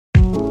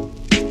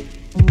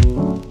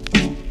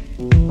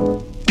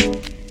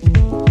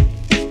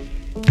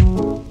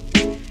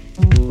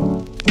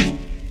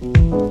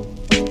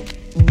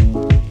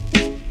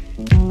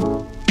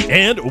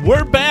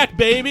We're back,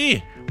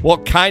 baby. Well,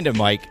 kind of,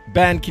 Mike.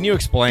 Ben, can you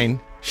explain?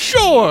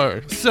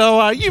 Sure.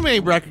 So you may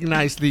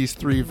recognize these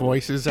three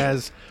voices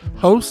as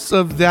hosts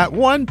of that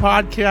one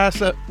podcast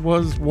that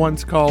was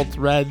once called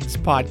Threads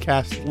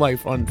Podcast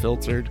Life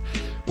Unfiltered.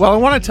 Well, I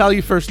want to tell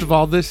you, first of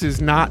all, this is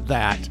not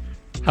that.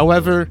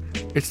 However,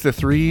 it's the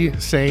three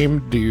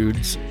same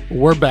dudes.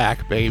 We're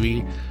back,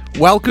 baby.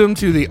 Welcome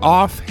to the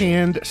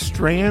Offhand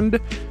Strand.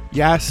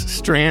 Yes,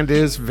 Strand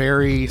is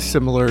very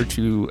similar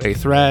to a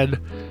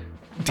thread.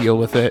 Deal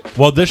with it.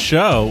 Well, this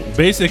show,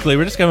 basically,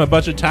 we're just going to have a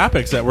bunch of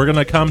topics that we're going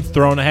to come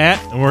throw in a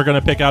hat, and we're going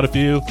to pick out a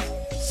few,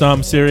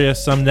 some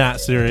serious, some not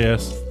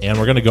serious, and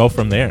we're going to go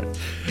from there.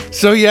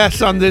 So,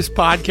 yes, on this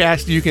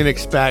podcast, you can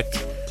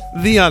expect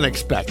the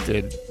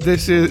unexpected.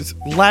 This is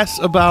less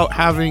about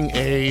having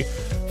a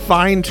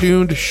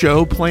fine-tuned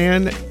show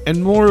plan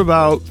and more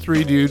about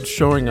three dudes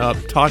showing up,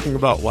 talking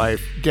about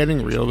life,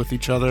 getting real with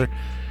each other,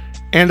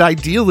 and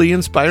ideally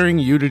inspiring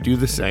you to do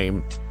the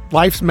same.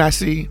 Life's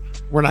messy.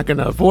 We're not going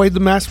to avoid the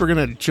mess. We're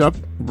going to jump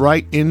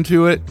right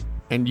into it,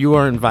 and you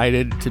are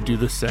invited to do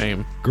the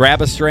same.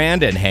 Grab a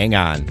strand and hang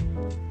on.